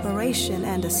of desperation,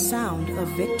 and a sound of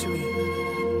victory.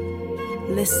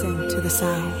 Listen to the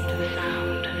sound.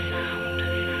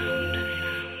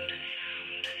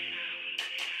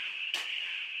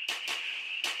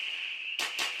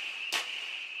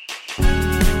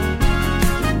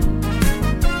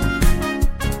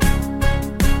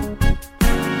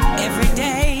 Every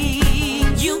day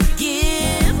you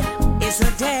give is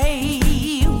a day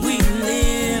we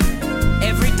live.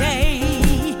 Every day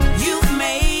you've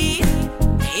made,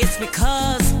 it's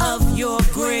because of your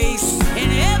grace.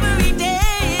 And every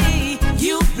day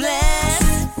you bless.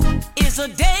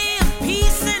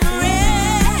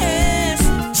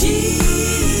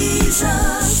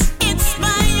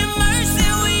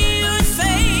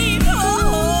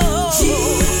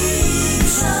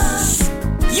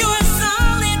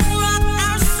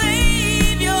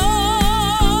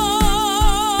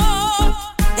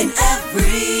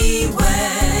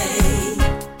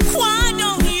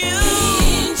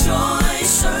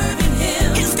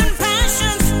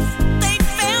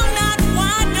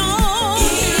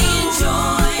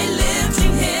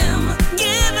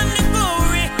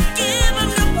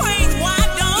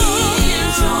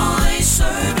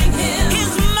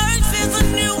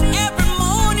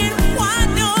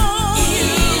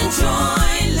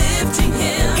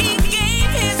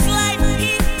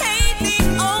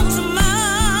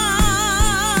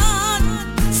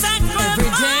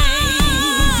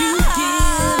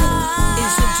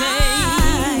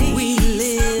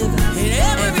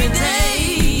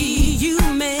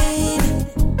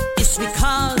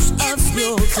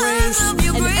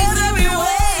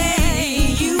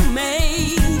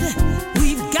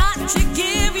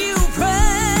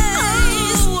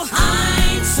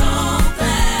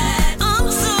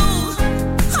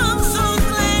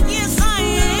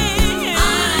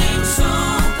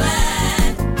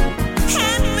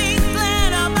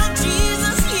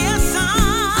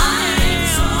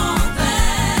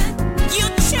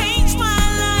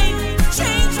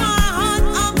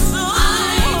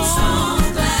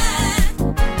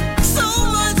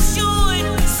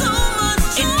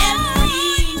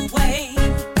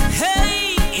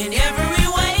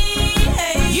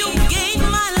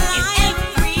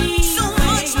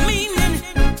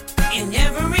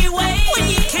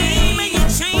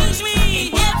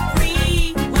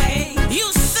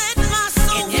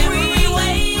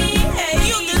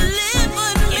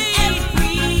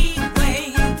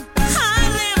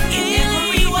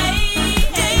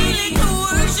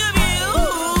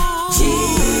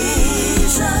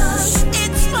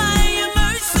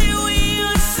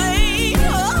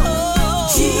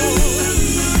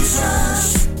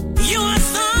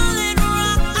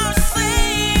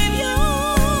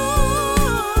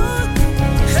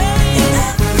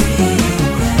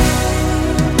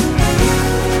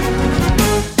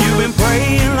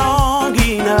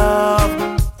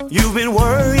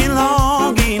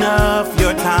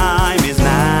 time.